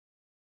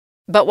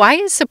But Why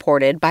is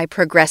supported by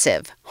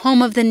Progressive,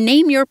 home of the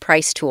Name Your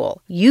Price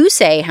tool. You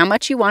say how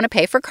much you want to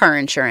pay for car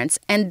insurance,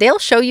 and they'll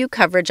show you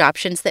coverage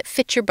options that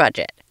fit your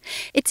budget.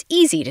 It's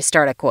easy to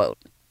start a quote.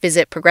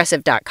 Visit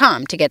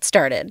Progressive.com to get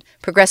started.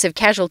 Progressive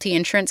Casualty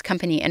Insurance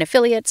Company and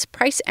Affiliates.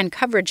 Price and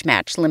coverage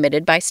match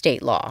limited by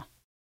state law.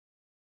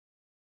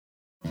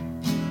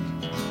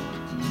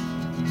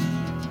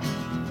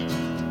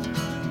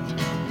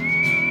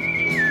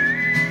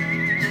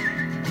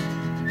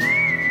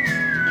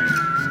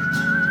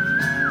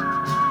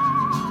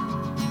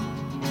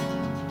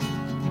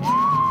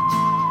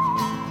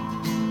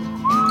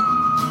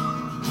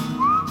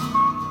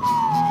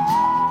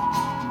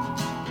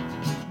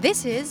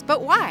 This is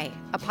But Why,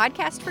 a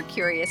podcast for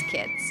curious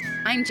kids.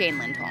 I'm Jane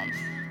Lindholm.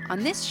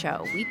 On this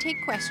show, we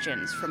take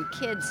questions from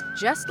kids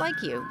just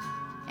like you,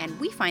 and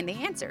we find the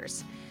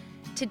answers.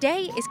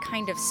 Today is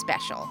kind of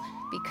special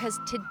because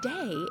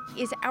today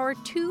is our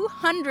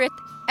 200th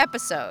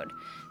episode.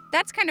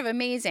 That's kind of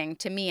amazing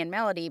to me and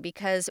Melody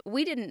because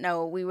we didn't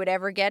know we would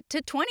ever get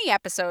to 20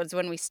 episodes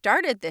when we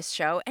started this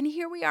show, and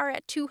here we are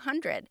at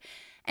 200.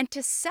 And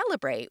to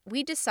celebrate,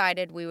 we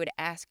decided we would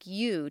ask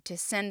you to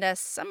send us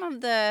some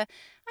of the,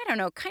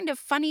 kind of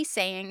funny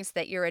sayings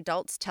that your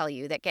adults tell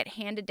you that get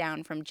handed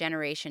down from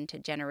generation to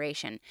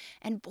generation.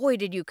 And boy,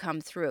 did you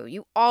come through.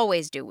 You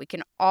always do. We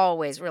can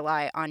always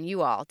rely on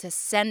you all to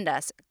send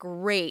us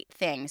great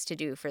things to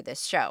do for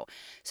this show.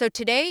 So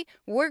today,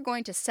 we're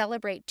going to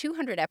celebrate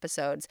 200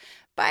 episodes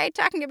by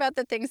talking about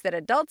the things that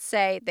adults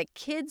say that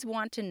kids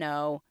want to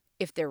know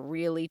if they're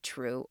really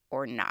true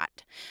or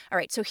not. All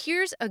right, so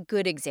here's a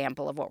good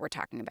example of what we're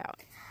talking about.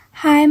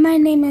 Hi, my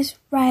name is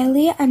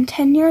Riley. I'm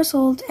 10 years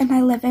old and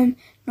I live in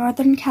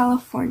Northern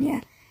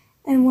California.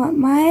 And what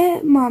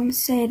my mom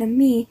say to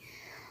me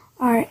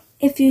are,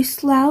 if you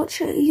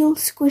slouch, you'll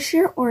squish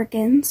your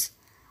organs.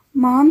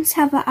 Moms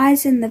have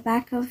eyes in the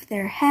back of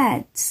their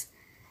heads.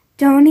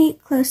 Don't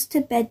eat close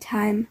to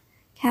bedtime.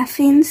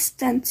 Caffeine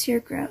stunts your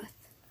growth.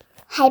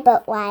 Hi,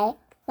 But Why?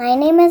 My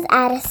name is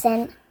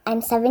Addison.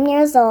 I'm 7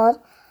 years old.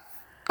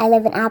 I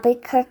live in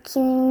Albuquerque,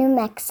 New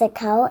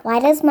Mexico.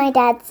 Why does my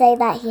dad say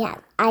that he has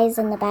eyes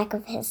in the back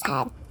of his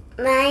head?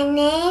 My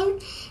name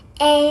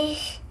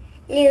is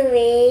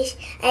Louise.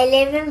 I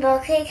live in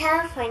Berkeley,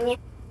 California.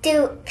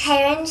 Do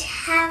parents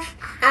have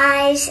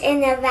eyes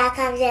in the back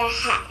of their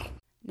head?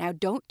 Now,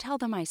 don't tell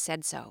them I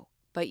said so,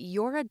 but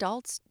your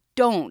adults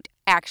don't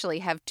actually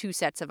have two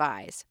sets of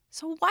eyes.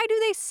 So why do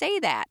they say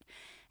that?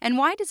 And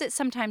why does it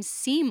sometimes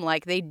seem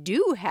like they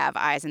do have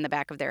eyes in the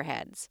back of their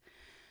heads?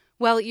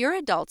 Well, your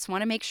adults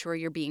want to make sure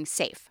you're being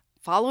safe,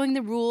 following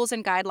the rules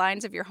and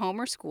guidelines of your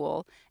home or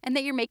school, and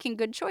that you're making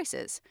good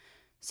choices.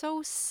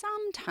 So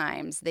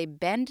sometimes they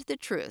bend the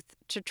truth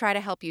to try to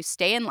help you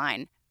stay in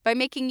line by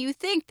making you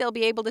think they'll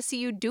be able to see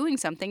you doing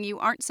something you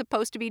aren't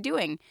supposed to be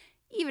doing,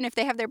 even if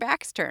they have their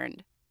backs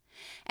turned.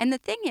 And the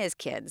thing is,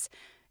 kids,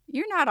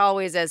 you're not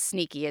always as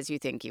sneaky as you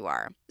think you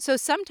are. So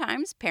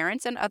sometimes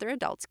parents and other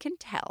adults can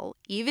tell,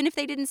 even if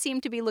they didn't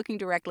seem to be looking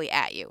directly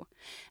at you.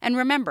 And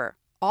remember,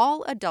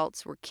 all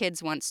adults were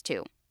kids once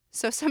too.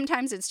 So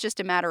sometimes it's just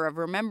a matter of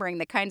remembering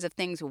the kinds of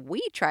things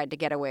we tried to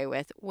get away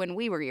with when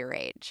we were your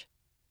age.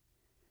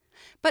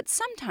 But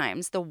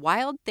sometimes the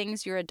wild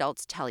things your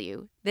adults tell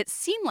you that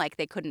seem like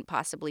they couldn't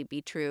possibly be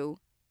true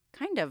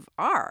kind of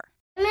are.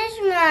 My name is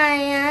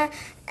Maya,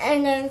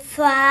 and I'm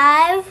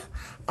 5,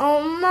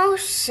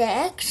 almost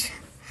 6,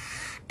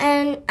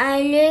 and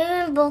I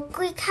live in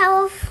Berkeley,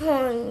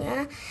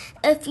 California.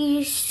 If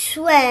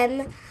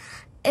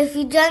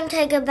you don't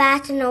take a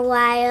bath in a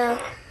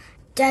while,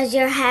 does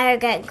your hair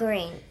get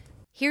green?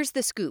 Here's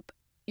the scoop.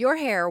 Your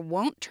hair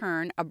won't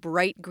turn a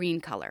bright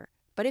green color.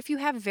 But if you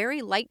have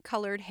very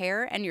light-colored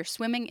hair and you're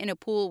swimming in a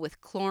pool with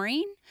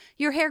chlorine,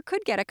 your hair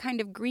could get a kind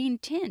of green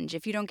tinge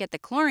if you don't get the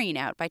chlorine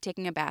out by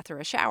taking a bath or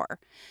a shower.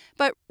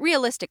 But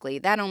realistically,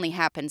 that only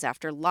happens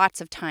after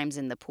lots of times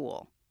in the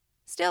pool.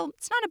 Still,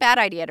 it's not a bad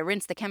idea to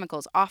rinse the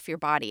chemicals off your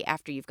body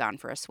after you've gone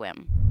for a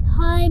swim.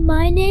 Hi,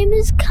 my name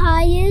is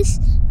Caius.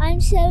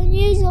 I'm 7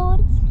 years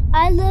old.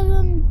 I live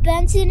in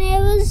Benson,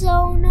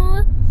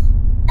 Arizona.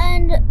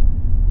 And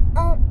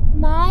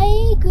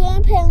my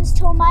grandparents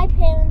told my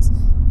parents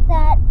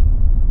that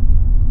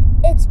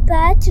it's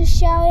bad to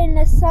shower in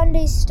a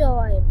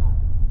thunderstorm.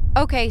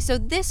 Okay, so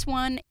this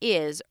one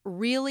is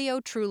really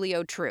truly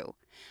true.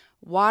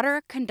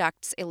 Water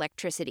conducts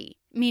electricity,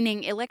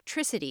 meaning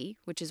electricity,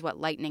 which is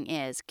what lightning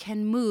is,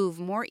 can move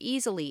more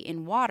easily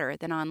in water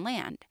than on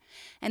land.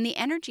 And the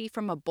energy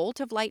from a bolt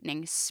of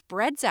lightning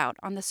spreads out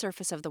on the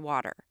surface of the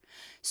water.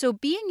 So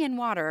being in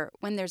water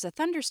when there's a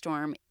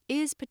thunderstorm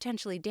is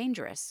potentially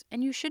dangerous,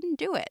 and you shouldn't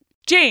do it.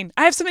 Jane,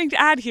 I have something to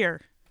add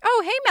here.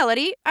 Oh, hey,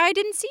 Melody. I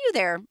didn't see you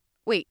there.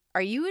 Wait,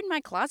 are you in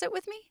my closet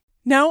with me?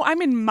 No,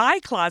 I'm in my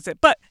closet.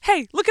 But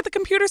hey, look at the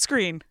computer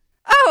screen.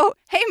 Oh,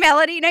 hey,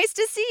 Melody. Nice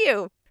to see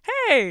you.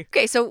 Hey!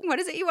 Okay, so what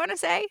is it you want to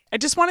say? I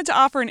just wanted to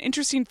offer an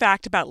interesting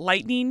fact about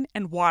lightning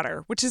and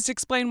water, which is to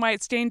explain why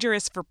it's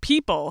dangerous for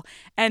people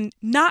and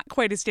not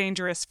quite as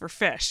dangerous for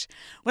fish.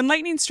 When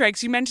lightning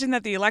strikes, you mentioned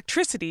that the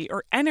electricity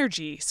or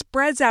energy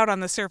spreads out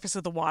on the surface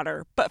of the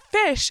water, but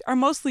fish are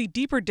mostly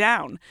deeper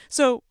down.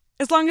 So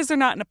as long as they're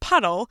not in a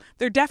puddle,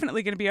 they're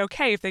definitely going to be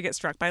okay if they get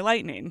struck by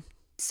lightning.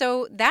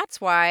 So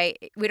that's why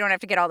we don't have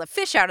to get all the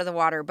fish out of the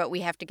water, but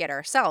we have to get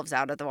ourselves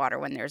out of the water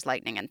when there's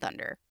lightning and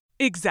thunder.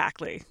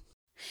 Exactly.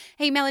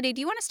 Hey, Melody,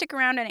 do you want to stick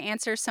around and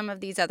answer some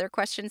of these other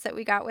questions that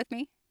we got with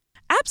me?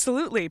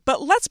 Absolutely,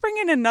 but let's bring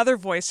in another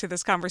voice to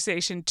this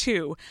conversation,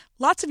 too.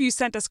 Lots of you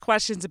sent us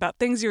questions about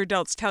things your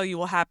adults tell you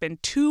will happen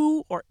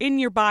to or in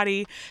your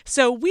body,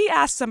 so we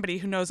asked somebody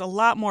who knows a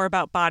lot more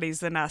about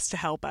bodies than us to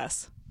help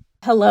us.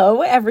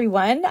 Hello,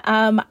 everyone.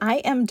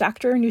 I am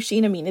Dr.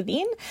 Nusheen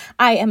Aminuddin.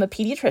 I am a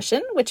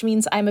pediatrician, which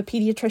means I'm a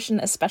pediatrician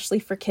especially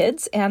for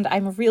kids, and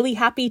I'm really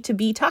happy to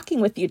be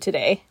talking with you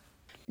today.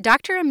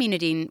 Dr.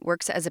 Aminuddin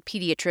works as a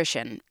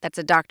pediatrician, that's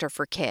a doctor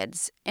for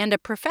kids, and a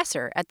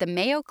professor at the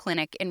Mayo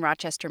Clinic in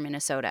Rochester,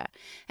 Minnesota.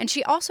 And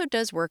she also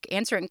does work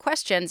answering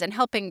questions and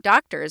helping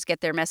doctors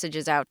get their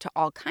messages out to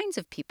all kinds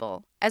of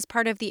people as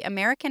part of the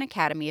American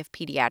Academy of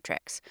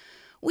Pediatrics.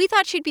 We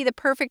thought she'd be the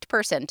perfect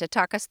person to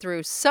talk us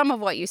through some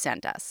of what you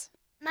sent us.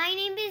 My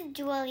name is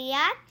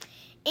Julia,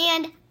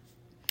 and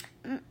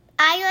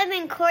I live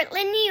in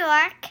Cortland, New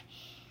York,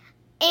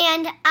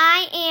 and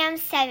I am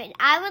 7.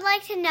 I would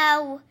like to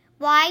know,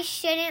 why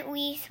shouldn't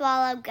we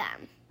swallow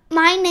gum?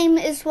 My name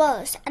is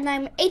Wallace, and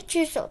I'm 8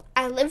 years old.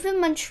 I live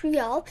in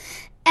Montreal,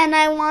 and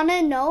I want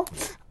to know,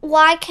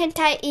 why can't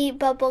I eat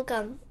bubble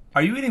gum?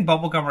 Are you eating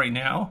bubble gum right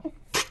now?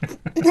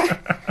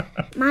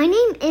 My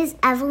name is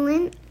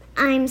Evelyn.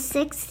 I'm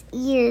 6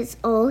 years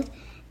old.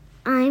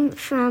 I'm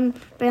from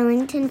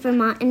Burlington,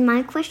 Vermont, and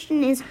my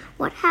question is,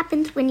 what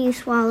happens when you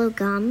swallow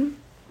gum?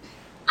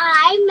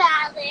 I'm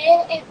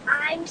Madeline, and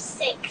I'm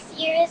 6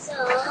 years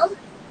old.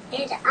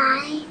 And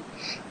I'm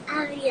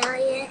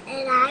Amelia,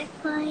 and I'm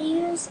 4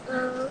 years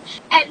old.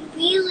 And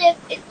we live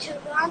in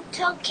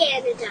Toronto,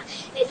 Canada.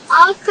 And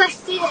our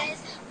question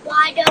is,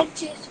 why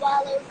don't you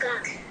swallow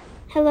gum?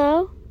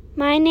 Hello,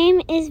 my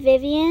name is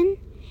Vivian.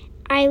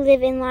 I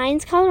live in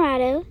Lyons,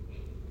 Colorado,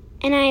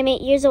 and I am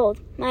 8 years old.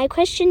 My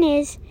question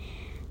is,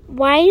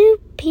 why do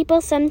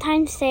people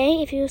sometimes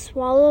say if you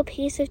swallow a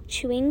piece of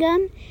chewing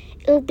gum,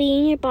 it'll be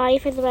in your body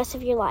for the rest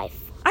of your life?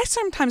 I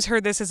sometimes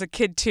heard this as a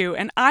kid, too,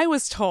 and I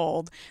was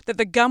told that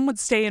the gum would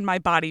stay in my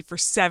body for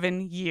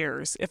 7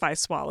 years if I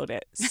swallowed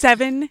it.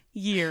 7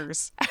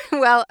 years.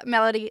 Well,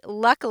 Melody,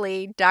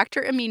 luckily,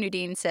 Dr.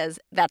 Aminuddin says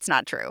that's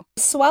not true.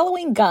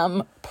 Swallowing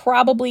gum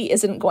probably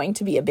isn't going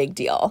to be a big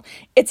deal.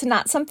 It's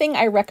not something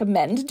I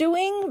recommend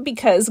doing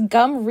because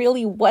gum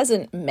really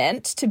wasn't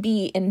meant to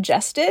be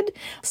ingested.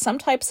 Some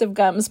types of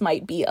gums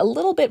might be a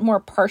little bit more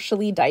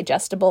partially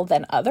digestible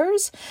than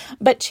others,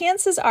 but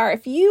chances are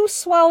if you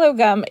swallow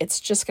gum, it's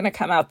just going to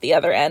come out the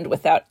other end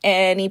without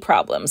any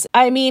problems.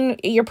 I mean,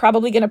 you're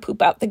probably going to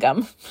poop out the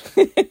gum.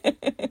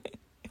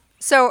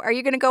 So are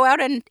you going to go out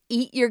and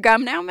eat your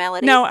gum now,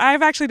 Melody? No,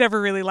 I've actually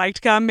never really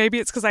liked gum. Maybe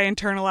it's because I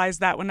internalized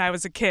that when I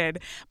was a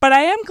kid. But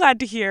I am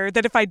glad to hear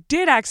that if I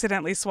did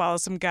accidentally swallow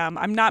some gum,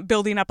 I'm not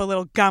building up a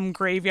little gum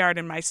graveyard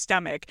in my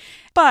stomach.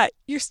 But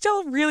you're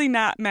still really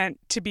not meant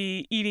to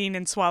be eating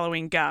and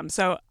swallowing gum.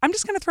 So I'm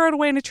just going to throw it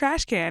away in a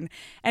trash can.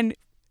 And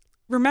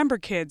remember,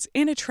 kids,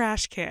 in a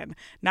trash can,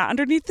 not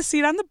underneath the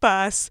seat on the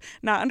bus,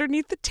 not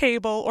underneath the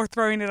table, or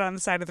throwing it on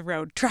the side of the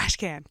road. Trash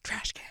can,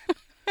 trash can.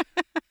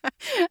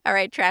 All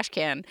right, trash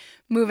can.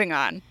 Moving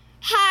on.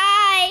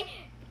 Hi,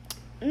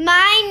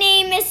 my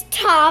name is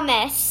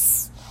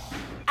Thomas.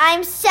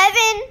 I'm 7,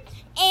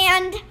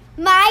 and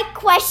my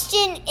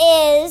question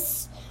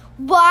is,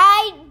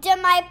 why do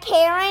my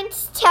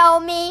parents tell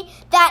me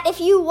that if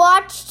you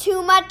watch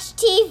too much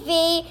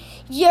TV,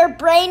 your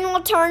brain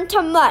will turn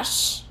to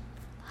mush?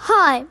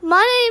 Hi,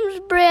 my name is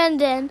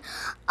Brandon.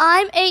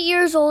 I'm 8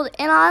 years old,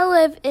 and I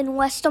live in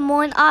West Des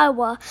Moines,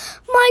 Iowa.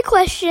 My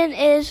question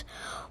is,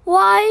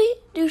 why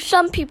do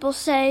some people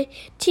say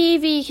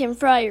TV can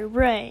fry your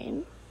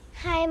brain?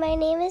 Hi, my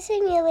name is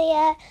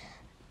Amelia.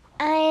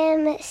 I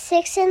am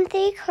 6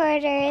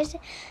 3/4.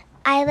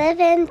 I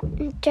live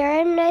in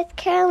Durham, North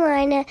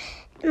Carolina.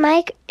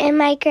 My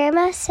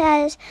grandma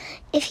says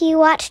if you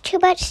watch too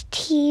much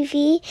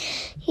TV,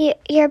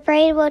 your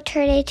brain will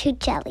turn into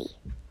jelly.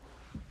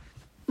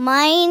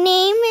 My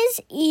name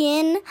is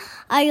Ian.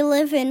 I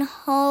live in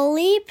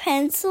Holly,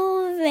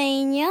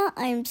 Pennsylvania.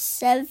 I'm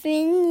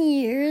 7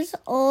 years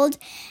old.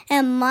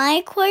 And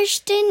my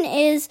question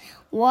is,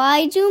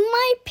 why do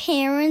my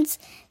parents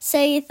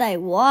say if I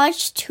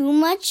watch too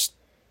much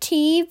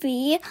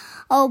TV,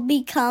 I'll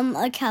become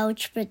a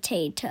couch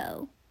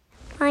potato?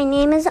 My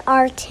name is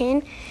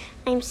Arton.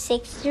 I'm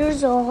 6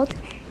 years old.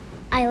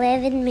 I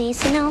live in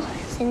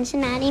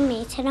Cincinnati,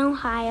 Mason,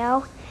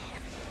 Ohio.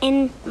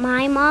 And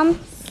my mom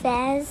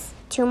says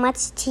too much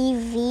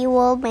TV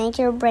will make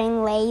your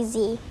brain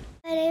lazy.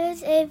 My name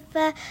is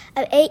Ava.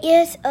 I'm 8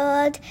 years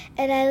old,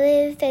 and I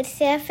live in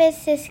San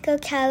Francisco,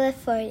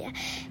 California.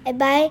 And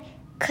my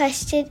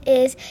question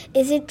is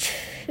it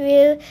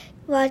true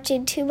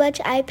watching too much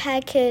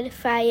iPad can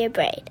fry your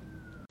brain?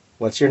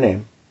 What's your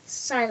name?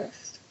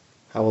 Silas.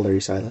 How old are you,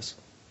 Silas?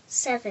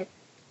 7.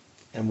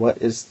 And what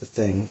is the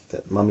thing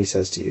that Mommy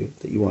says to you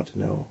that you want to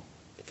know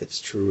if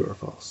it's true or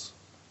false?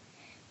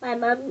 My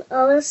mom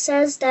always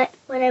says that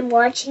when I'm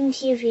watching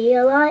TV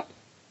a lot,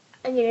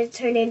 I'm going to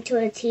turn into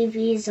a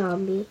TV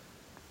zombie.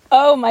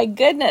 Oh my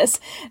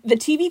goodness. The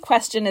TV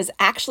question is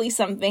actually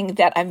something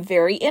that I'm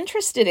very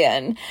interested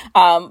in.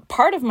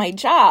 Part of my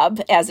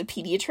job as a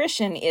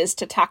pediatrician is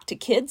to talk to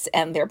kids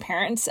and their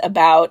parents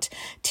about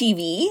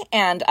TV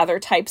and other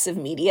types of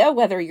media,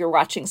 whether you're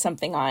watching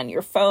something on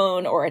your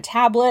phone or a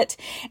tablet.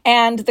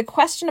 And the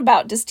question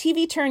about, does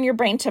TV turn your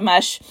brain to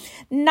mush?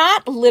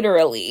 Not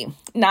literally.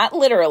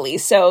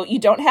 So you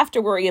don't have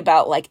to worry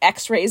about like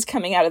x-rays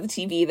coming out of the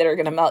TV that are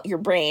going to melt your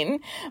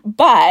brain.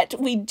 But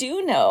we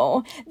do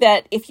know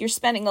that if you're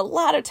spending a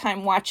lot of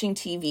time watching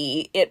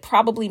TV, it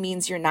probably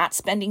means you're not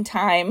spending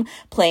time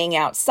playing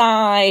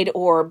outside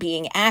or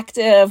being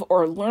active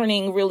or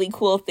learning really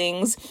cool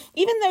things,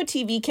 even though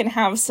TV can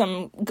have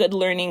some good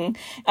learning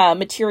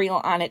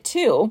material on it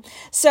too.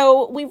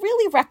 So we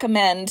really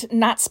recommend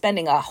not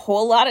spending a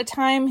whole lot of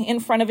time in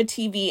front of a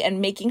TV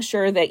and making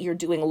sure that you're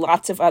doing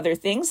lots of other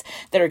things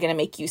that are going to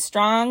make you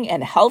strong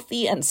and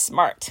healthy and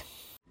smart.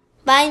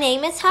 My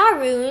name is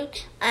Haroon.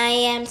 I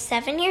am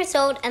 7 years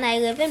old and I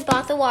live in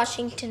Bothell,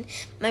 Washington.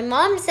 My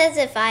mom says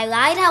if I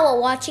lie down while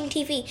watching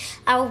TV,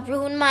 I will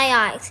ruin my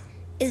eyes.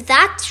 Is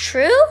that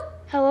true?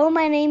 Hello,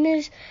 my name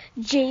is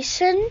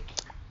Jason.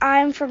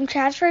 I'm from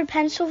Chatsworth,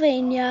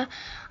 Pennsylvania.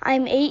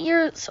 I'm 8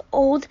 years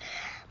old.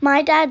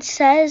 My dad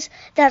says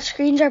that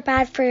screens are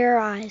bad for your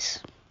eyes.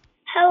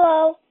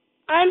 Hello,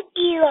 I'm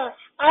Ela.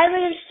 I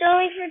live in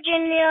Sterling,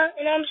 Virginia,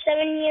 and I'm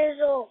 7 years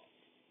old.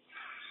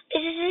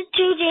 Is it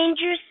too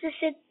dangerous to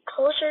sit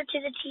closer to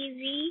the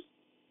TV?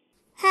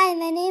 Hi,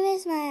 my name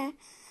is Maya.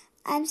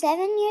 I'm 7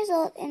 years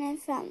old and I'm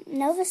from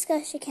Nova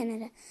Scotia,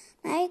 Canada.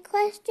 My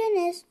question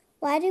is,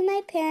 why do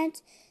my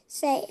parents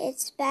say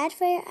it's bad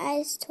for your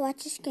eyes to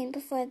watch a screen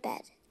before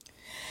bed?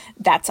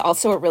 That's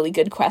also a really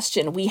good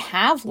question. We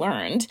have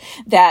learned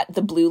that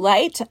the blue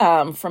light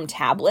from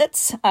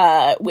tablets,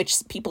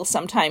 which people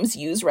sometimes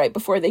use right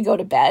before they go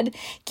to bed,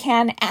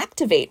 can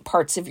activate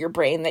parts of your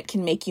brain that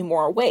can make you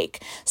more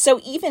awake.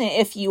 So even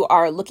if you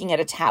are looking at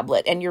a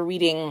tablet and you're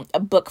reading a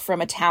book from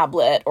a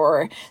tablet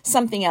or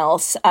something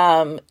else,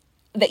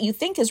 that you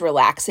think is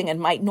relaxing and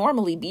might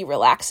normally be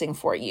relaxing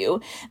for you,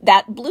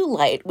 that blue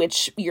light,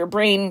 which your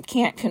brain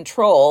can't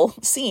control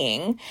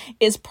seeing,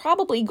 is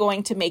probably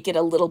going to make it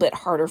a little bit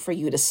harder for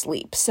you to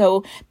sleep.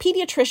 So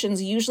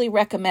pediatricians usually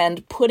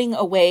recommend putting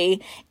away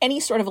any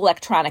sort of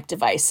electronic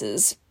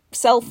devices,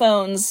 cell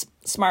phones,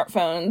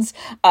 smartphones,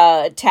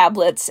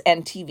 tablets,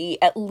 and TV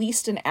at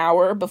least an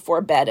hour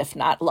before bed, if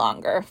not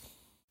longer.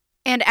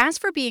 And as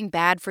for being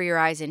bad for your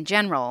eyes in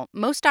general,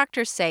 most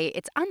doctors say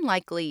it's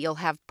unlikely you'll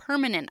have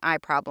permanent eye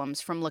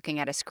problems from looking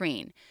at a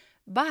screen.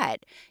 But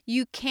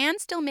you can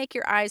still make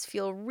your eyes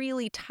feel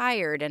really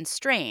tired and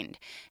strained.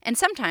 And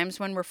sometimes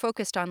when we're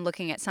focused on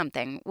looking at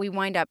something, we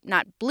wind up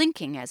not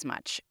blinking as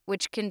much,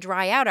 which can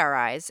dry out our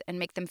eyes and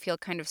make them feel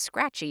kind of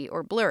scratchy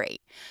or blurry.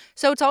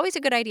 So it's always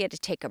a good idea to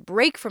take a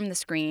break from the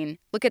screen,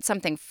 look at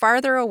something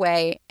farther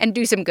away, and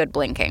do some good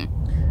blinking.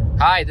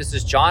 Hi, this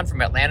is John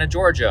from Atlanta,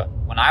 Georgia.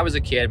 When I was a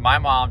kid, my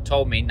mom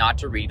told me not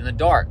to read in the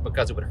dark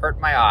because it would hurt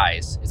my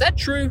eyes. Is that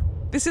true?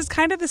 This is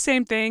kind of the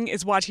same thing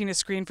as watching a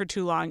screen for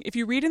too long. If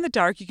you read in the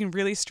dark, you can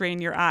really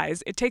strain your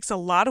eyes. It takes a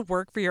lot of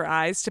work for your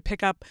eyes to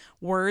pick up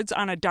words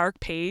on a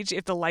dark page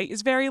if the light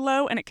is very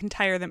low, and it can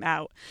tire them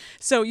out.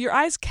 So your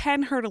eyes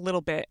can hurt a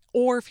little bit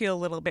or feel a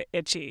little bit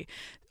itchy,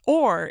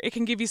 or it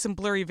can give you some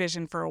blurry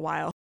vision for a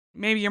while.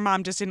 Maybe your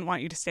mom just didn't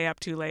want you to stay up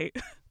too late.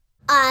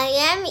 I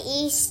am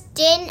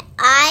Easton.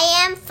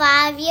 I am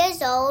 5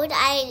 years old.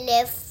 I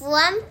live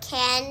from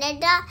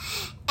Canada.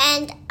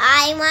 And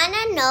I want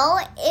to know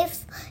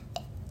if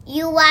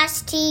you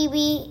watch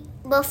TV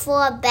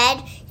before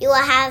bed, you will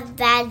have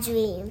bad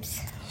dreams.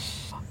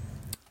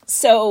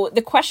 So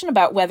the question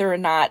about whether or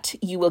not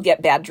you will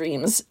get bad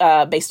dreams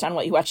based on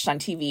what you watched on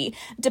TV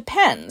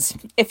depends.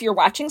 If you're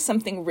watching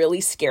something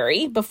really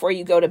scary before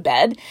you go to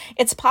bed,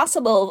 it's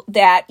possible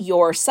that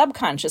your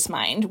subconscious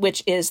mind,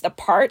 which is the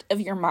part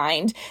of your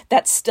mind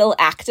that's still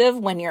active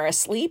when you're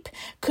asleep,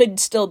 could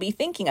still be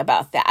thinking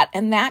about that.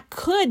 And that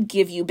could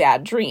give you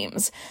bad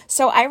dreams.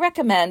 So I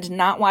recommend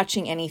not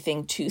watching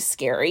anything too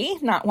scary,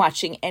 not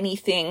watching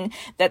anything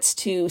that's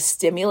too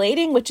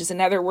stimulating, which is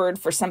another word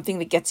for something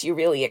that gets you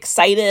really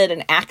excited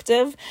and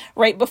active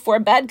right before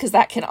bed, because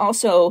that can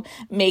also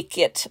make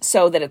it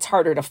so that it's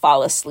harder to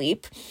fall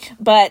asleep.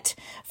 But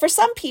for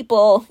some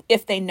people,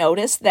 if they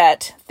notice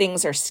that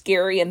things are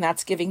scary and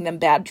that's giving them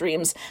bad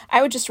dreams,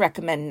 I would just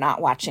recommend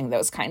not watching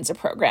those kinds of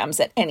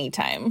programs at any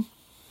time.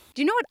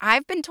 Do you know what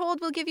I've been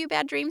told will give you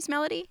bad dreams,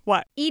 Melody?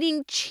 What?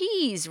 Eating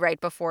cheese right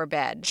before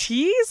bed.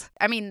 Cheese?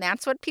 I mean,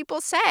 that's what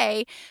people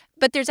say.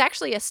 But there's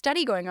actually a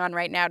study going on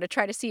right now to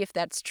try to see if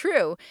that's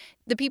true.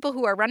 The people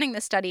who are running the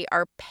study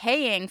are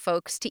paying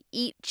folks to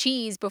eat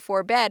cheese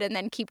before bed and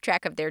then keep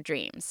track of their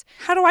dreams.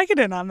 How do I get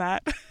in on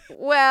that?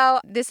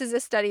 Well, this is a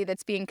study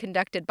that's being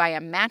conducted by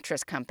a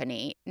mattress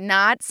company,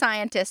 not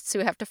scientists who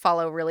have to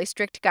follow really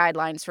strict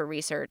guidelines for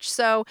research.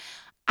 So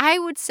I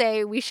would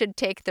say we should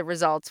take the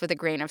results with a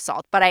grain of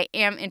salt, but I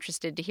am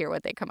interested to hear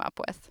what they come up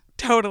with.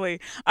 Totally.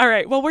 All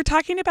right, well, we're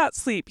talking about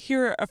sleep.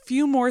 Here are a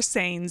few more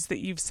sayings that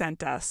you've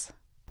sent us.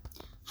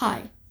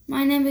 Hi,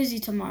 my name is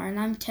Itamar, and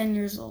I'm 10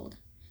 years old.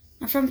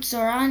 I'm from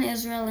Tzora,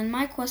 Israel, and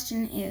my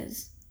question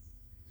is,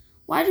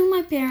 why do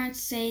my parents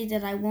say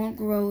that I won't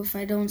grow if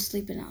I don't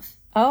sleep enough?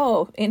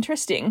 Oh,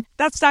 interesting.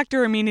 That's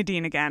Dr.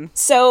 Aminuddin again.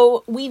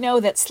 So we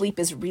know that sleep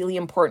is really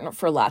important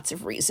for lots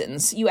of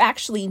reasons. You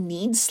actually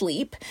need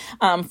sleep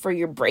for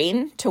your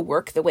brain to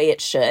work the way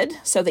it should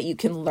so that you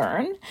can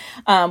learn.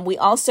 We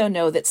also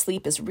know that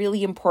sleep is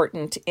really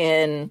important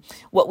in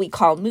what we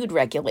call mood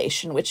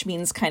regulation, which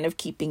means kind of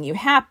keeping you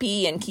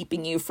happy and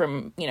keeping you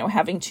from,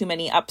 having too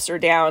many ups or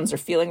downs or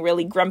feeling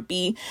really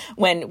grumpy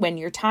when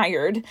you're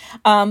tired.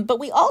 But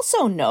we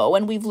also know,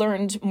 and we've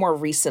learned more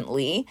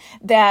recently,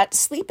 that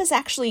sleep is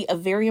actually a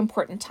very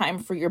important time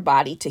for your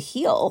body to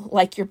heal.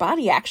 Like, your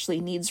body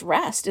actually needs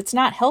rest. It's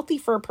not healthy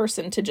for a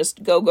person to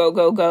just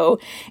go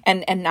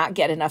and not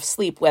get enough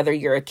sleep, whether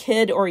you're a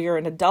kid or you're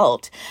an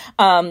adult.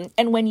 And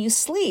when you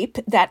sleep,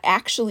 that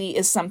actually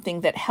is something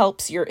that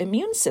helps your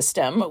immune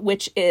system,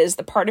 which is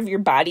the part of your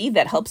body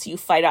that helps you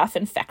fight off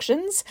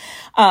infections.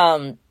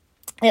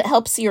 It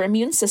helps your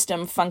immune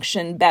system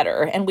function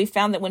better. And we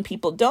found that when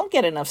people don't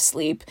get enough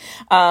sleep,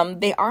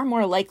 they are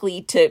more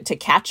likely to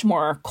catch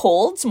more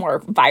colds,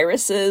 more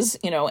viruses,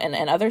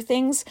 and other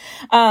things.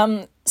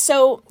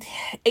 So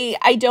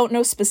I don't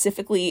know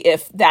specifically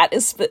if that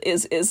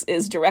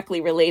is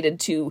directly related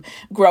to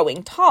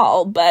growing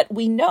tall, but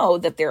we know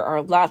that there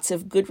are lots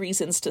of good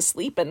reasons to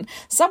sleep, and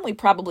some we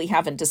probably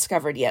haven't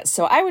discovered yet.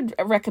 So I would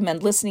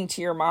recommend listening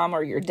to your mom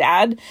or your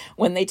dad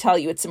when they tell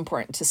you it's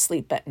important to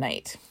sleep at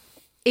night.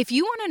 If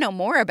you want to know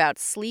more about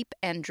sleep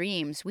and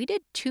dreams, we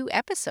did 2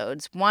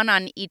 episodes, one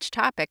on each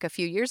topic a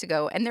few years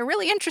ago, and they're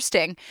really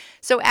interesting.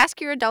 So ask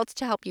your adults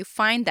to help you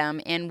find them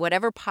in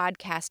whatever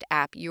podcast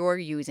app you're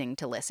using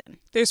to listen.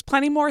 There's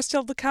plenty more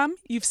still to come.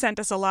 You've sent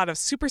us a lot of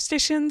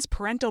superstitions,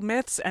 parental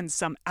myths, and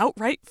some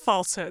outright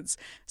falsehoods.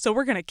 So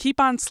we're going to keep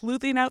on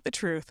sleuthing out the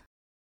truth.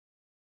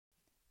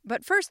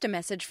 But first, a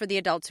message for the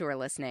adults who are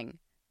listening.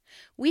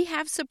 We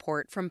have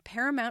support from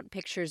Paramount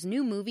Pictures'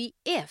 new movie,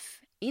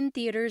 If, in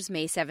theaters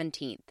May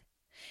 17th.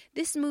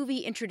 This movie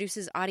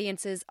introduces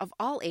audiences of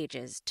all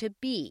ages to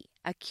Bee,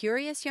 a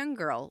curious young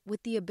girl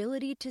with the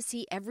ability to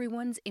see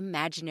everyone's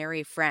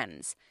imaginary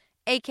friends,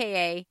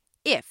 aka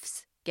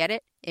IFs. Get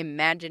it?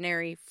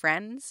 Imaginary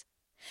friends?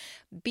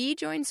 Bee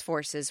joins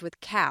forces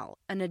with Cal,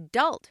 an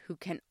adult who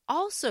can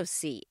also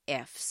see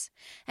IFs,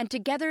 and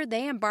together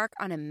they embark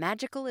on a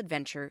magical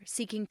adventure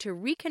seeking to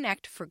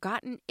reconnect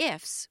forgotten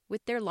IFs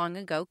with their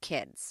long-ago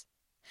kids.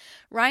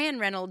 Ryan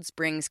Reynolds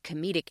brings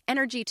comedic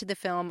energy to the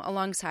film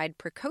alongside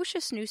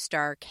precocious new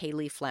star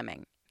Kaylee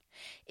Fleming.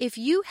 If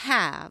you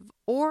have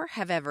or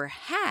have ever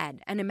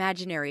had an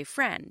imaginary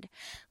friend,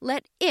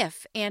 let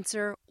If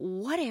answer,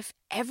 what if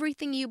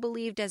everything you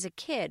believed as a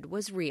kid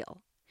was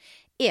real?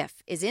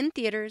 If is in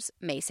theaters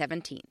May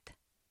 17th.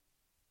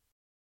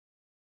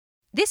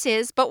 This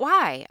is But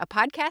Why, a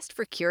podcast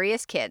for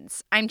curious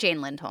kids. I'm Jane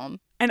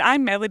Lindholm. And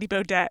I'm Melody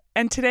Bodette,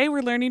 and today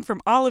we're learning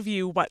from all of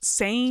you what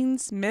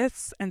sayings,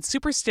 myths, and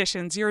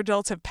superstitions your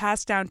adults have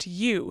passed down to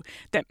you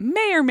that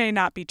may or may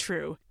not be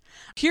true.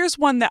 Here's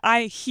one that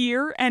I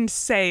hear and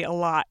say a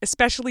lot,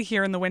 especially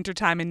here in the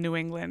wintertime in New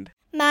England.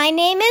 My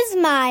name is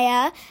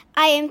Maya.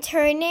 I am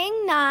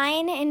turning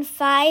 9 in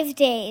 5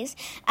 days.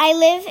 I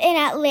live in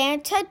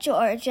Atlanta,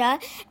 Georgia,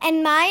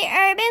 and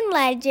my urban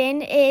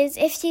legend is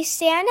if you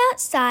stand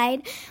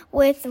outside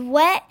with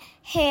wet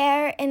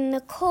hair in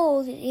the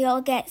cold,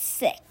 you'll get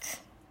sick.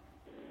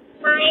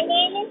 My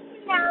name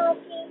is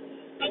Penelope.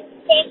 I'm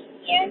 6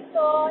 years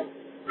old.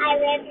 I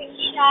live in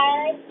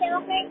Charlottesville,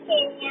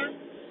 Virginia.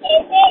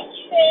 Is it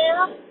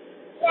true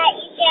that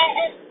you get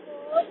a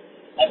cold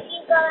if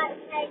you go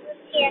outside with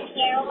your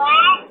hair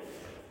wet?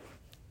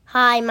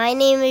 Hi, my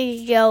name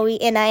is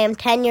Joey, and I am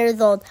 10 years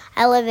old.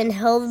 I live in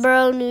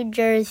Hillsborough, New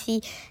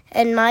Jersey,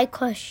 and my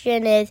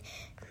question is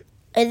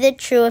it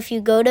true if you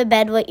go to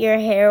bed with your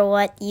hair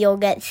wet, you'll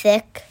get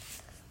sick?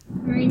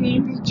 My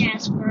name is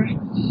Jasper,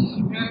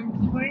 and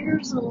I'm 4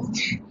 years old,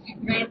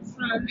 and I'm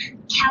from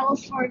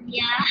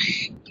California.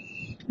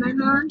 My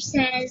mom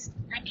says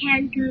I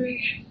can't go to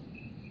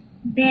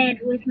bed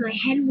with my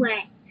head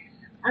wet,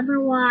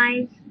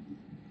 otherwise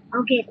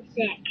I'll get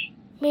sick.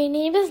 My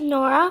name is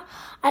Nora.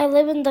 I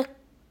live in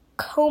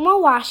Tacoma,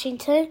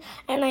 Washington,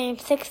 and I am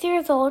 6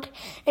 years old.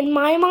 And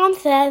my mom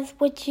says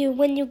when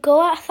you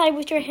go outside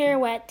with your hair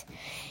wet,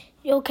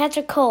 you'll catch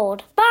a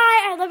cold. Bye!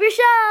 I love your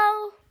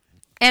show!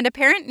 And a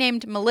parent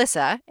named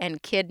Melissa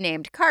and kid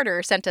named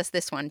Carter sent us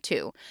this one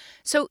too.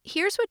 So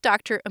here's what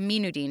Dr.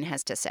 Aminuddin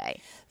has to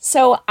say.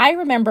 So I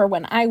remember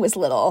when I was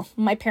little,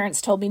 my parents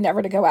told me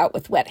never to go out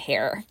with wet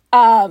hair.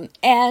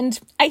 And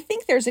I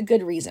think there's a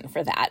good reason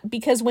for that,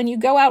 because when you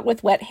go out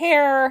with wet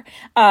hair,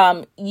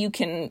 you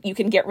can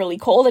get really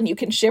cold and you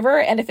can shiver.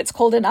 And if it's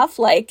cold enough,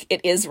 like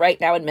it is right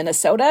now in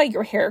Minnesota,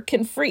 your hair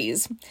can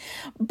freeze.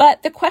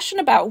 But the question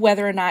about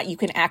whether or not you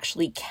can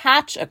actually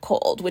catch a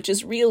cold, which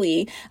is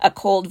really a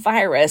cold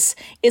virus,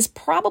 is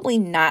probably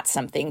not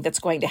something that's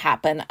going to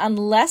happen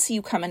unless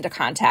you come into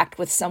contact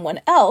with someone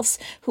else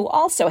who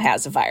also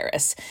has a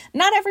virus.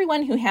 Not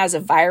everyone who has a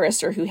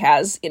virus or who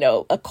has,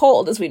 a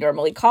cold, as we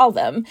normally call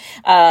them,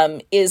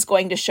 is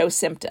going to show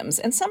symptoms.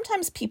 And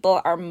sometimes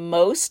people are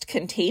most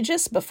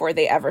contagious before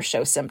they ever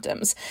show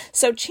symptoms.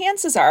 So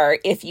chances are,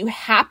 if you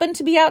happen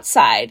to be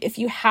outside, if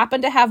you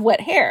happen to have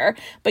wet hair,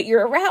 but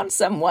you're around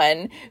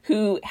someone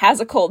who has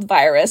a cold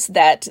virus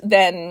that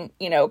then,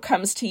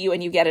 comes to you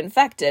and you get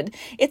infected,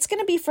 it's going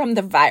to be from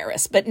the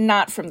virus, but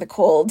not from the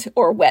cold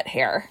or wet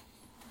hair.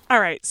 All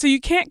right, so you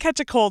can't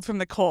catch a cold from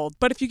the cold,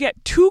 but if you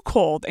get too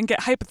cold and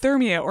get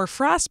hypothermia or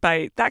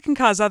frostbite, that can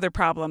cause other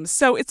problems.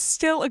 So it's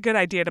still a good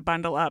idea to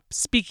bundle up.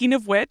 Speaking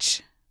of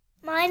which...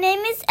 My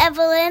name is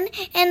Evelyn,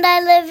 and I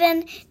live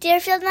in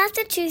Deerfield,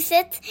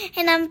 Massachusetts,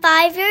 and I'm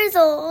 5 years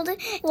old.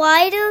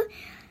 Why do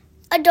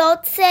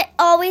adults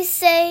always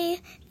say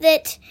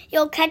that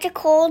you'll catch a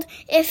cold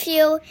if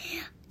you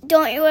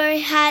don't wear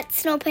hats,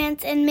 snow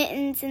pants, and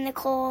mittens in the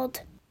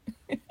cold?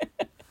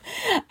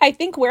 I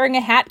think wearing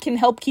a hat can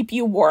help keep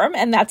you warm,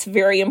 and that's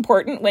very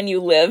important when you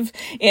live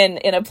in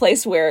a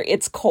place where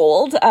it's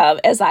cold,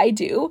 as I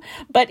do.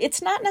 But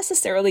it's not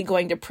necessarily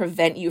going to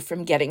prevent you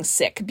from getting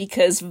sick,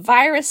 because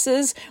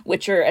viruses,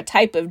 which are a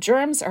type of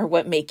germs, are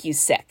what make you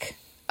sick.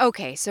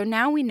 Okay, so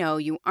now we know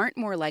you aren't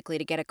more likely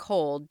to get a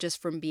cold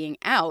just from being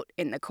out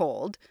in the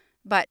cold.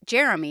 But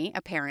Jeremy,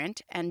 a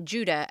parent, and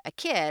Judah, a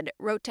kid,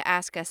 wrote to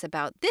ask us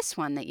about this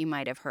one that you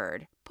might have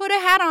heard. Put a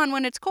hat on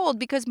when it's cold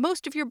because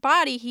most of your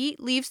body heat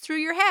leaves through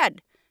your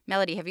head.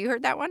 Melody, have you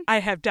heard that one?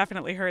 I have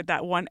definitely heard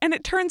that one, and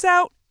it turns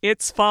out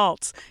it's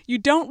false. You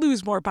don't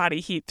lose more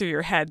body heat through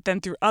your head than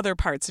through other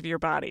parts of your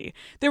body.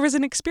 There was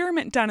an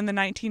experiment done in the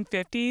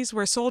 1950s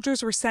where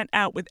soldiers were sent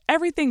out with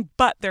everything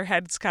but their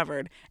heads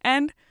covered,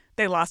 and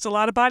they lost a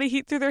lot of body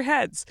heat through their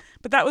heads,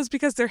 but that was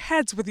because their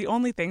heads were the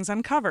only things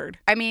uncovered.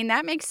 I mean,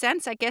 that makes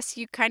sense. I guess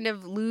you kind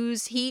of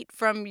lose heat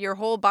from your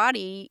whole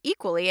body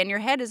equally, and your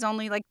head is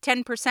only like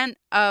 10%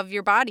 of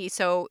your body,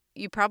 so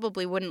you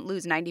probably wouldn't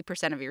lose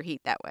 90% of your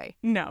heat that way.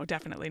 No,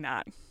 definitely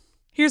not.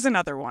 Here's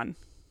another one.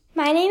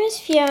 My name is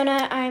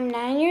Fiona. I'm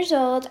 9 years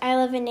old. I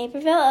live in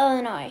Naperville,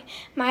 Illinois.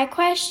 My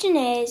question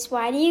is,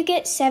 why do you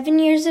get 7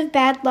 years of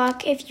bad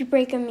luck if you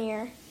break a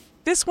mirror?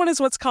 This one is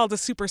what's called a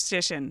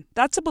superstition.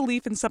 That's a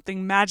belief in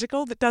something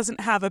magical that doesn't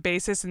have a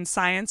basis in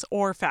science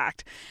or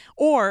fact,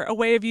 or a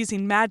way of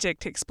using magic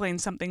to explain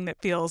something that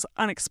feels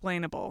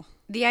unexplainable.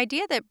 The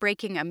idea that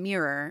breaking a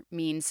mirror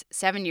means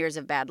 7 years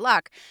of bad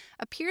luck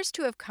appears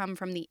to have come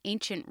from the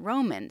ancient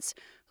Romans,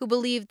 who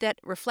believed that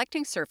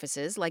reflecting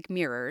surfaces like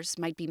mirrors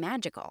might be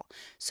magical,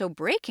 so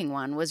breaking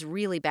one was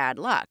really bad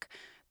luck.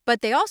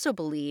 But they also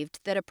believed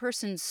that a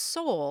person's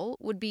soul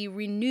would be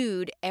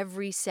renewed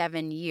every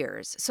 7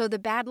 years, so the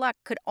bad luck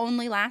could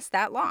only last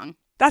that long.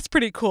 That's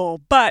pretty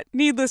cool, but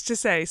needless to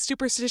say,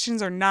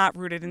 superstitions are not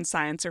rooted in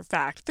science or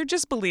fact. They're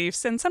just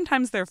beliefs, and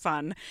sometimes they're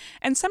fun.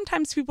 And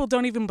sometimes people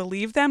don't even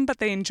believe them, but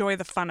they enjoy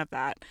the fun of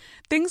that.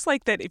 Things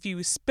like that if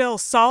you spill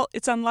salt,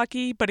 it's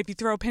unlucky, but if you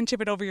throw a pinch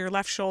of it over your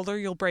left shoulder,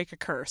 you'll break a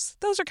curse.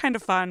 Those are kind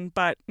of fun,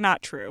 but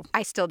not true.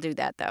 I still do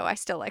that, though. I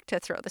still like to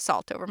throw the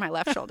salt over my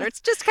left shoulder.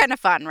 It's just kind of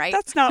fun, right?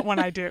 That's not one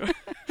I do.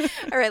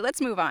 All right, let's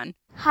move on.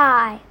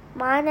 Hi,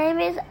 my name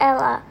is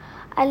Ella.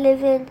 I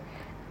live in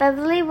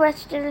Beverly,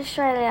 Western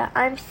Australia.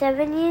 I'm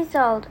 7 years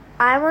old.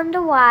 I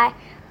wonder why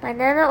my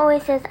nana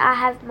always says I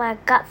have my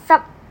guts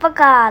up for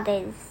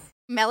garters.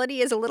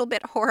 Melody is a little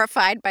bit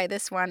horrified by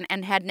this one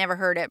and had never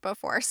heard it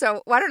before,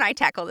 so why don't I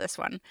tackle this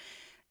one?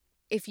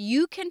 If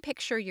you can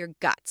picture your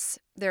guts,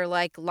 they're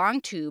like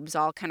long tubes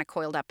all kind of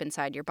coiled up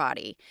inside your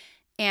body.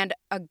 And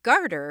a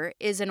garter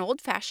is an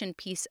old-fashioned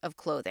piece of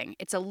clothing.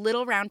 It's a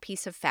little round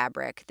piece of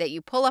fabric that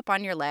you pull up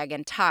on your leg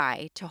and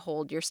tie to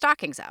hold your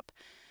stockings up.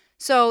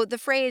 So the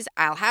phrase,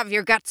 "I'll have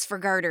your guts for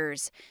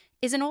garters,"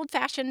 is an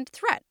old-fashioned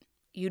threat.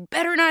 You'd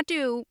better not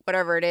do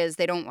whatever it is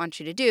they don't want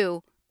you to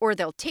do, or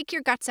they'll take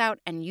your guts out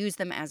and use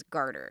them as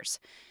garters.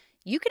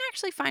 You can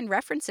actually find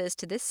references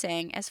to this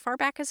saying as far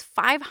back as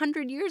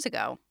 500 years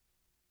ago.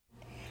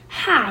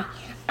 Hi,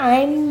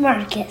 I'm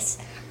Marcus.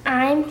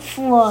 I'm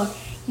 4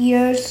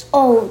 years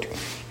old,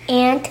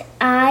 and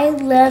I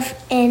live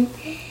in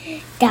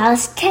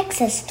Dallas,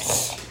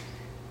 Texas.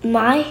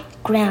 My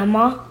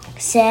grandma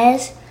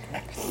says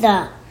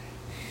the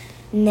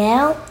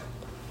nail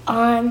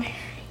on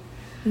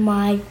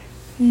my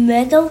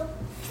middle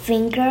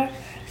finger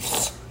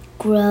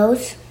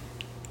grows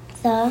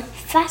the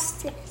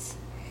fastest.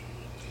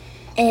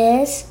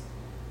 Is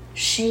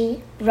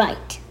she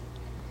right?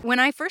 When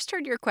I first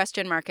heard your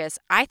question, Marcus,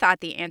 I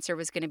thought the answer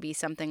was going to be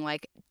something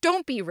like,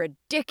 don't be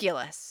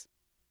ridiculous.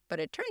 But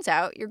it turns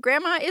out your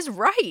grandma is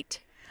right.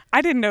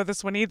 I didn't know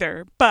this one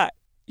either, but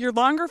your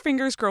longer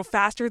fingers grow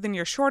faster than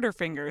your shorter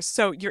fingers.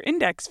 So your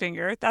index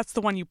finger, that's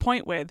the one you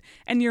point with,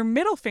 and your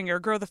middle finger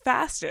grow the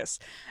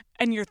fastest.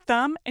 And your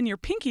thumb and your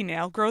pinky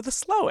nail grow the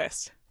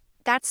slowest.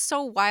 That's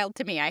so wild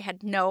to me. I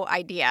had no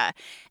idea.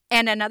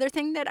 And another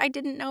thing that I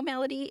didn't know,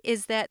 Melody,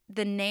 is that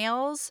the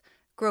nails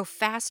grow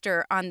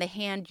faster on the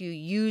hand you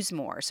use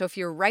more. So if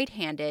you're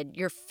right-handed,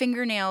 your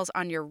fingernails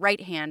on your right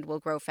hand will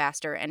grow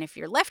faster. And if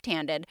you're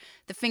left-handed,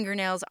 the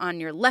fingernails on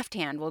your left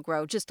hand will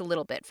grow just a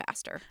little bit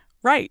faster.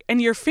 Right. And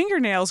your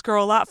fingernails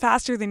grow a lot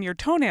faster than your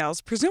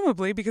toenails,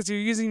 presumably because you're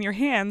using your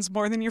hands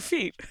more than your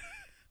feet.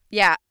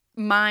 Yeah,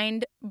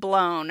 mind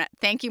blown.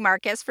 Thank you,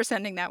 Marcus, for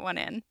sending that one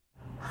in.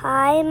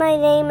 Hi, my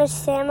name is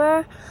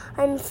Sammer.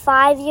 I'm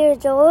 5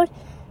 years old.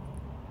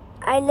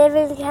 I live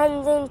in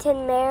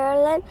Kensington,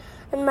 Maryland.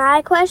 And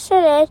my question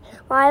is,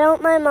 why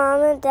don't my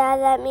mom and dad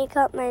let me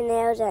cut my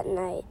nails at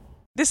night?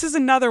 This is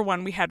another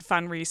one we had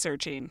fun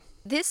researching.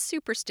 This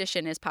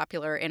superstition is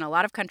popular in a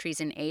lot of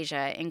countries in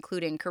Asia,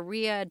 including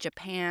Korea,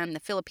 Japan, the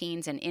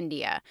Philippines, and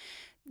India.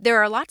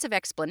 There are lots of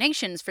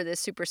explanations for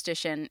this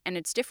superstition, and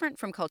it's different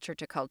from culture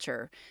to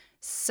culture.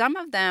 Some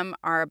of them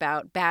are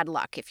about bad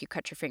luck if you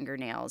cut your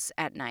fingernails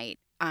at night,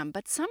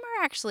 but some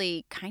are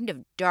actually kind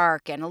of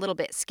dark and a little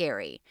bit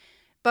scary.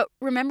 But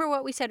remember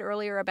what we said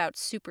earlier about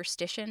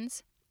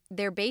superstitions?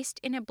 They're based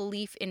in a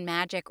belief in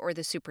magic or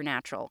the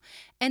supernatural,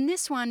 and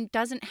this one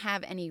doesn't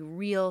have any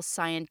real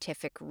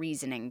scientific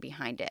reasoning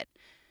behind it.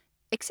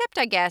 Except,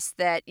 I guess,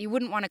 that you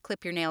wouldn't want to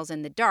clip your nails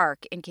in the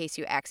dark in case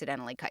you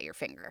accidentally cut your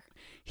finger.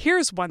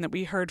 Here's one that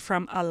we heard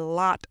from a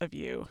lot of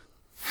you.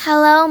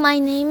 Hello, my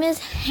name is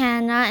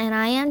Hannah, and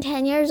I am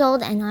 10 years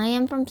old, and I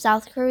am from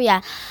South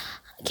Korea.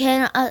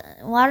 Can a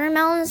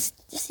watermelon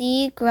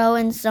seed grow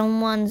in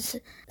someone's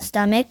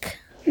stomach?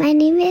 My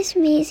name is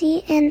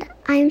Maisie, and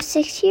I'm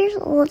 6 years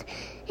old,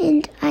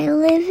 and I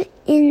live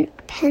in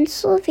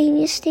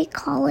Pennsylvania State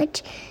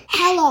College.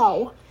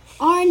 Hello,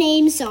 our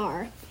names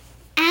are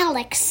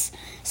Alex.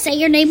 Say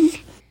your name.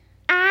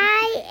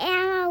 I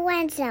am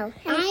Lorenzo.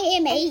 I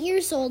am 8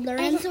 years old.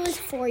 Lorenzo is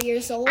 4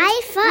 years old.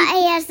 I'm 4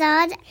 years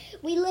old.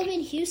 We live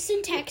in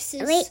Houston,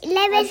 Texas. We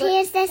live in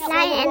Houston, sun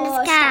and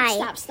the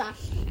sky. Stop.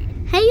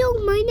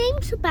 Hello, my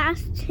name's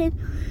Sebastian,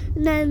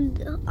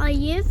 and I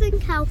live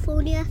in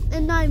California,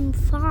 and I'm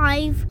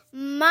 5.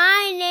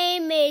 My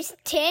name is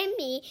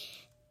Timmy,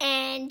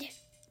 and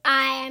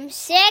I am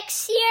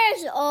 6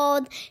 years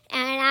old,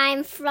 and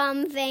I'm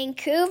from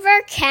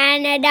Vancouver,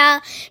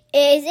 Canada.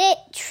 Is it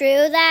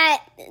true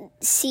that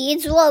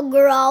seeds will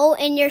grow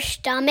in your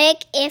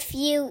stomach if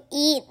you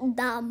eat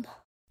them?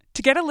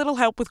 To get a little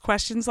help with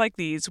questions like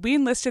these, we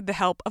enlisted the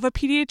help of a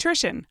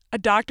pediatrician, a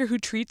doctor who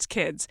treats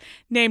kids,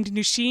 named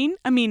Nusheen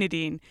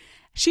Aminuddin.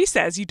 She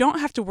says you don't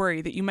have to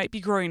worry that you might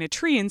be growing a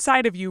tree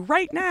inside of you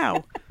right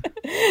now.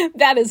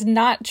 That is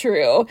not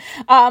true.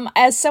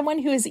 As someone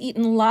who has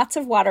eaten lots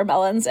of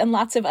watermelons and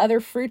lots of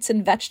other fruits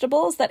and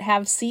vegetables that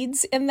have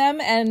seeds in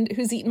them and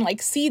who's eaten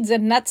like seeds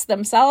and nuts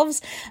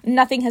themselves,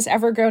 nothing has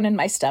ever grown in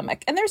my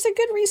stomach. And there's a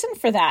good reason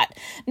for that.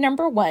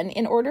 Number one,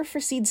 in order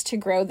for seeds to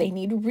grow, they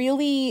need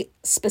really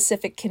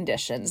specific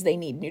conditions. They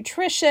need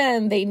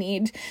nutrition, they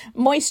need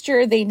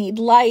moisture, they need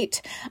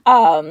light.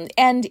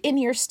 And in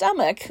your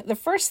stomach, the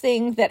first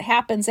thing that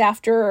happens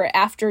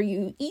after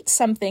you eat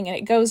something and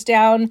it goes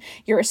down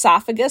your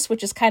esophagus,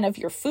 which is kind of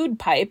your food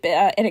pipe,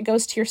 and it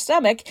goes to your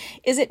stomach,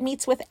 is it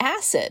meets with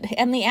acid.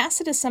 And the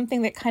acid is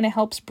something that kind of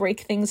helps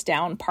break things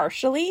down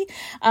partially.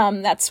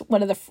 That's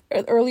one of the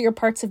earlier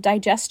parts of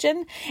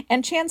digestion.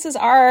 And chances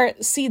are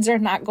seeds are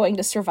not going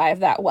to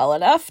survive that well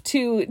enough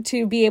to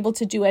be able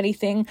to do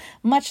anything,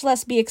 much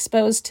less be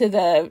exposed to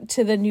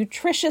the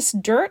nutritious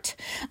dirt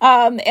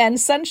and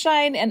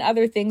sunshine and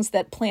other things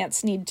that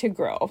plants need to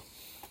grow.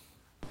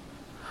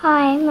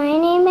 Hi, my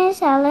name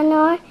is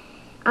Eleanor.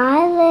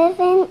 I live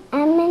in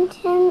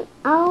Edmonton,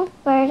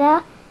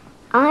 Alberta.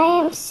 I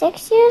am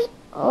 6 years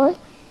old.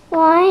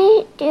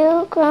 Why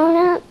do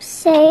grown-ups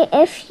say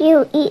if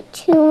you eat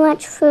too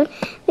much food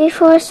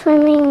before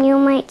swimming, you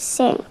might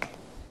sink?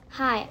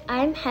 Hi,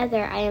 I'm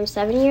Heather. I am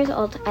 7 years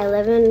old. I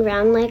live in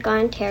Round Lake,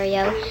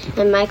 Ontario.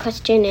 And my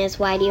question is,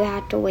 why do you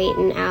have to wait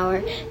an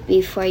hour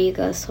before you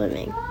go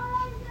swimming?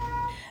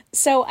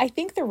 So I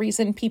think the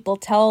reason people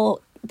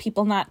tell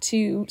people not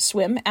to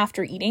swim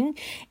after eating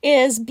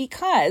is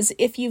because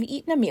if you've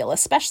eaten a meal,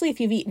 especially if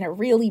you've eaten a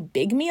really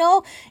big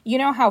meal, you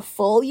know how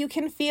full you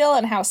can feel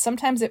and how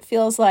sometimes it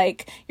feels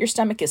like your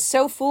stomach is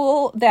so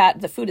full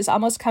that the food is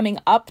almost coming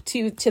up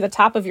to the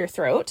top of your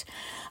throat.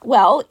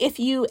 Well, if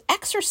you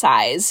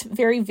exercise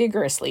very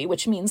vigorously,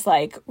 which means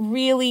like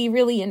really,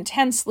 really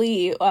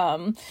intensely,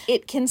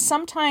 it can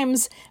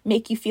sometimes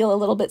make you feel a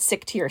little bit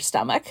sick to your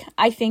stomach.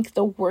 I think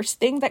the worst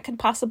thing that could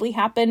possibly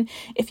happen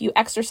if you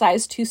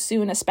exercise too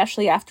soon,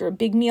 especially after a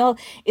big meal,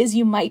 is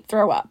you might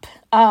throw up.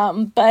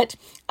 But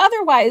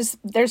otherwise,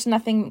 there's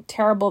nothing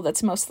terrible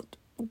that's most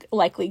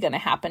likely going to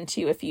happen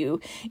to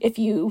you if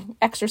you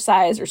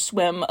exercise or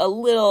swim a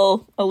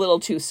little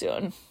too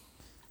soon.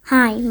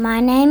 Hi,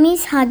 my name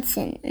is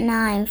Hudson, and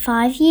I'm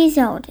 5 years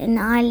old, and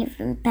I live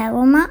in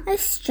Belmont,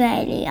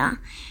 Australia.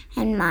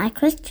 And my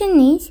question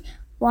is,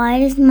 why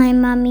does my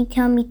mommy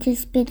tell me to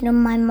spit on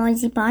my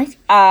mozzie bite?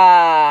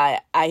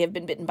 I have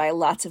been bitten by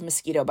lots of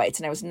mosquito bites,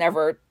 and I was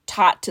never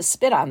taught to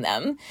spit on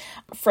them.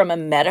 From a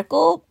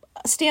medical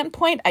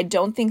standpoint, I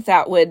don't think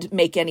that would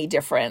make any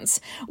difference.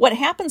 What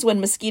happens when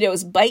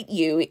mosquitoes bite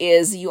you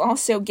is you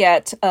also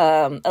get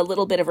a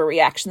little bit of a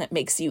reaction that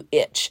makes you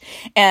itch.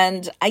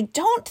 And I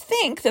don't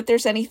think that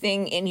there's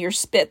anything in your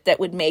spit that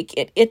would make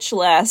it itch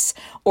less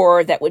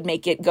or that would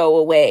make it go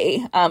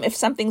away. If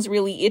something's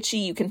really itchy,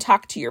 you can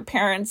talk to your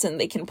parents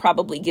and they can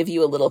probably give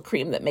you a little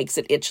cream that makes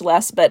it itch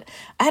less. But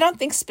I don't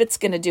think spit's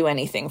going to do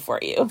anything for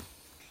you.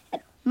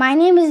 My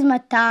name is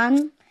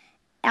Matan,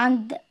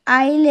 and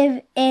I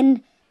live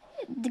in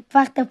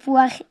Kfar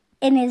Tapuach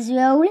in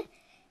Israel,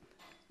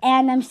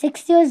 and I'm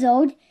 6 years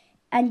old.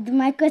 And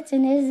my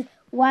question is,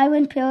 why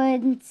do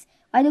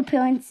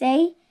parents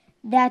say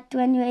that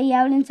when you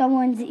yell in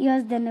someone's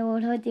ears, then it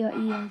will hurt your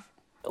ears?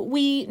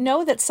 We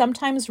know that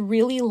sometimes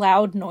really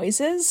loud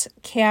noises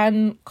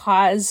can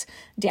cause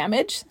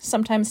damage,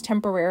 sometimes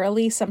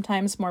temporarily,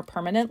 sometimes more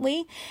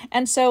permanently.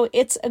 And so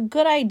it's a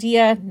good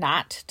idea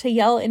not to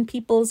yell in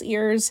people's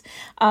ears.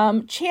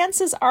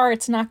 Chances are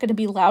it's not going to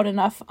be loud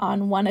enough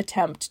on one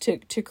attempt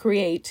to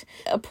create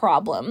a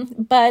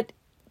problem. But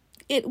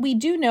we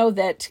do know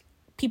that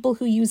people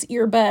who use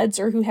earbuds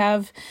or who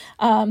have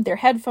their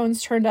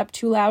headphones turned up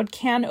too loud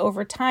can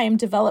over time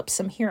develop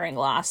some hearing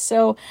loss.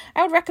 So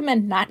I would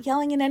recommend not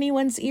yelling in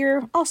anyone's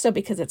ear, also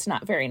because it's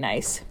not very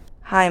nice.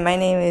 Hi, my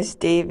name is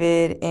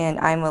David, and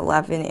I'm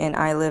 11, and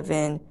I live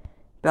in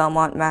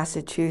Belmont,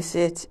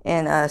 Massachusetts.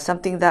 And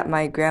something that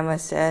my grandma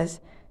says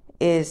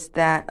is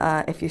that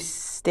if you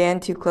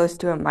stand too close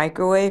to a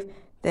microwave,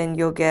 then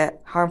you'll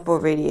get harmful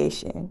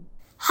radiation.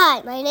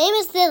 Hi, my name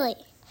is Lily.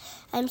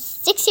 I'm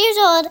 6 years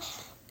old.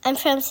 I'm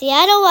from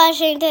Seattle,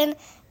 Washington,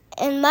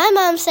 and my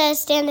mom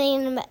says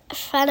standing in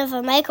front of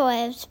a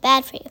microwave is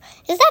bad for you.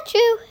 Is that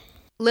true?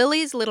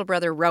 Lily's little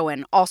brother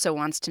Rowan also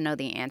wants to know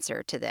the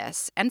answer to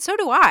this, and so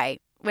do I.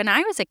 When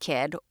I was a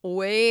kid,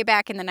 way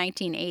back in the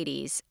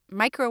 1980s,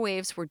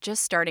 microwaves were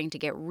just starting to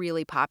get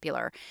really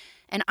popular,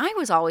 and I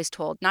was always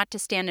told not to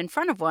stand in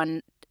front of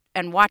one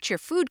and watch your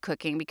food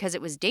cooking because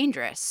it was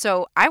dangerous.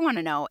 So I want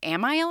to know,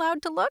 am I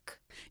allowed to look?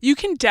 You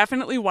can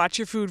definitely watch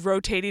your food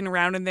rotating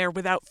around in there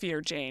without fear,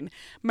 Jane.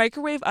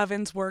 Microwave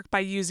ovens work by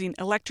using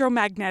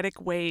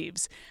electromagnetic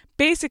waves.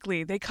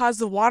 Basically, they cause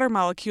the water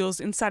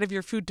molecules inside of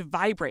your food to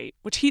vibrate,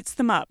 which heats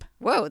them up.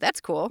 Whoa, that's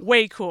cool.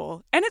 Way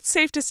cool. And it's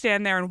safe to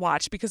stand there and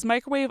watch because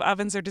microwave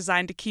ovens are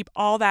designed to keep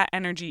all that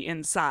energy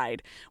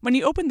inside. When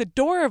you open the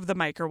door of the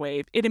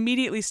microwave, it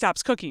immediately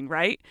stops cooking,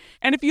 right?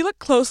 And if you look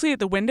closely at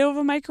the window of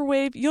a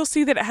microwave, you'll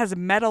see that it has a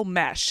metal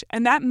mesh,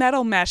 and that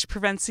metal mesh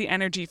prevents the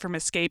energy from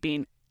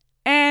escaping.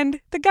 And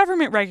the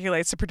government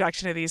regulates the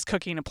production of these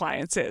cooking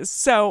appliances.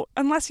 So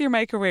unless your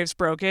microwave's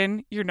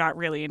broken, you're not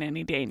really in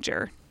any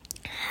danger.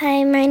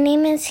 Hi, my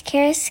name is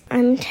Karis.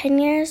 I'm 10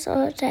 years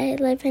old. I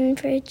live in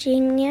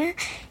Virginia.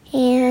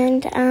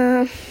 And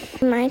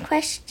my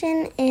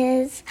question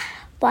is,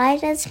 why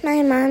does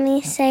my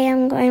mommy say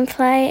I'm going to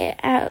fly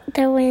out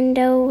the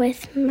window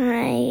when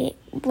I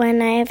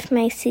have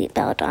my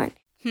seatbelt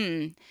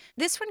on?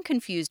 This one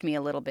confused me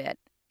a little bit.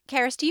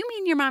 Karis, do you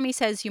mean your mommy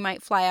says you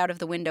might fly out of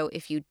the window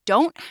if you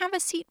don't have a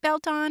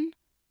seatbelt on?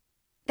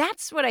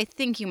 That's what I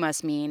think you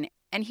must mean,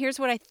 and here's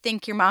what I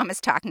think your mom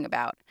is talking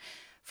about.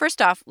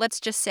 First off, let's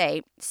just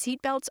say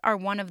seatbelts are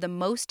one of the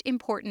most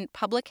important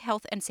public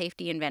health and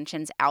safety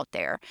inventions out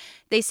there.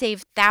 They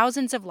save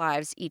thousands of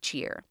lives each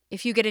year.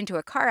 If you get into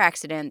a car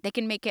accident, they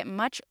can make it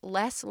much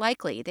less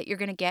likely that you're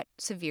going to get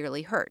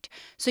severely hurt.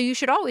 So you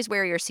should always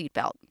wear your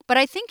seatbelt. But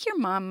I think your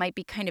mom might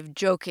be kind of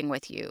joking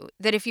with you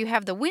that if you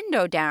have the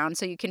window down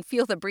so you can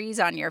feel the breeze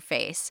on your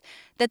face,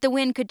 that the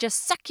wind could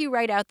just suck you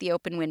right out the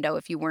open window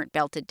if you weren't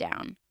belted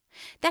down.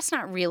 That's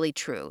not really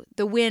true.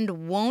 The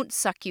wind won't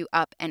suck you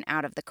up and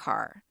out of the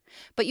car.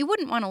 But you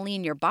wouldn't want to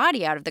lean your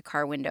body out of the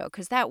car window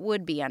because that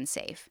would be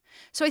unsafe.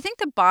 So I think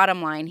the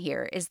bottom line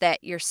here is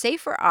that you're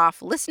safer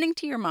off listening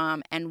to your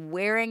mom and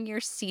wearing your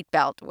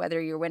seatbelt, whether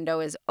your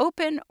window is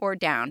open or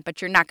down,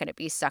 but you're not going to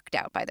be sucked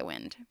out by the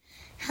wind.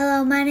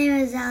 Hello, my name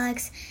is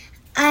Alex.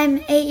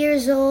 I'm 8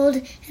 years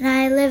old and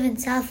I live in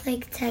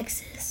Southlake,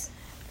 Texas.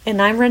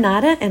 And I'm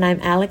Renata and I'm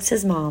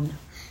Alex's mom.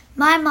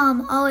 My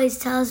mom always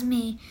tells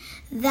me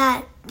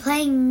that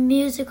playing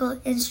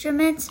musical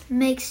instruments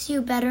makes you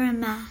better in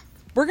math.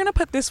 We're going to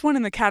put this one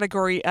in the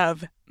category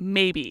of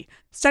maybe.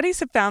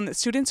 Studies have found that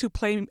students who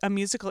play a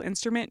musical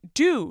instrument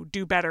do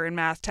better in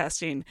math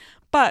testing,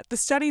 but the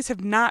studies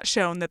have not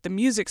shown that the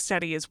music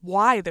study is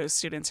why those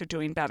students are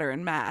doing better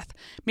in math.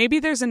 Maybe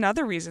there's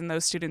another reason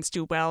those students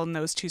do well in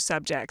those two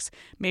subjects.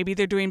 Maybe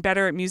they're doing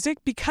better at music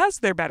because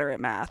they're better at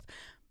math.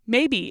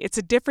 Maybe it's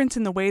a difference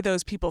in the way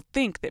those people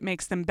think that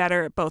makes them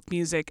better at both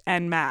music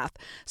and math.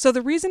 So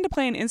the reason to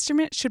play an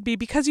instrument should be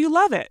because you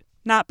love it.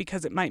 not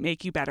because it might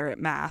make you better at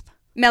math.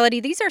 Melody,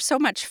 these are so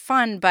much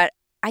fun, but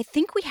I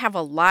think we have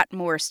a lot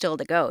more still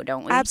to go,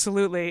 don't we?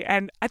 Absolutely.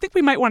 And I think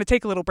we might want to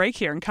take a little break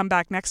here and come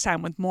back next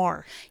time with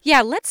more.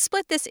 Yeah, let's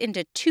split this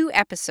into 2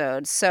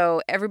 episodes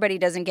so everybody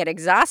doesn't get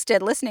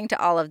exhausted listening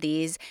to all of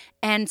these.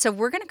 And so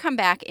we're going to come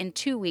back in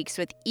 2 weeks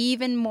with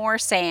even more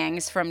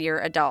sayings from your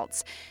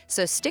adults.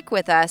 So stick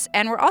with us.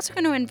 And we're also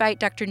going to invite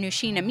Dr.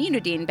 Nusheen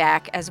Aminuddin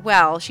back as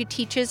well. She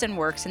teaches and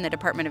works in the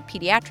Department of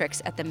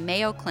Pediatrics at the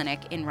Mayo Clinic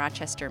in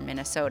Rochester,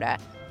 Minnesota.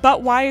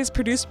 But Why is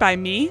produced by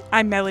me.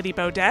 I'm Melody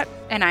Bodette.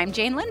 And I'm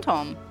Jane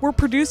Lindholm. We're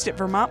produced at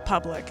Vermont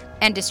Public.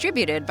 And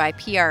distributed by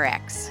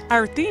PRX.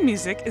 Our theme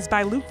music is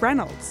by Luke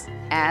Reynolds.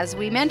 As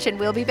we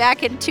mentioned, we'll be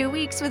back in 2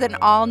 weeks with an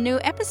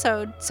all-new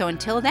episode. So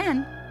until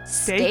then,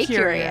 stay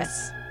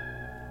curious.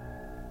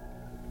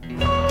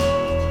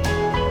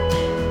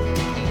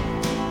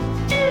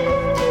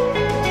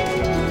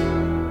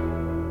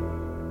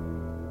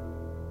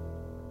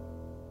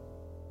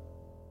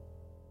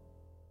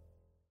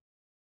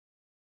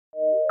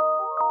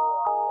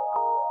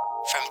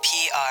 From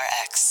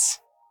PRX.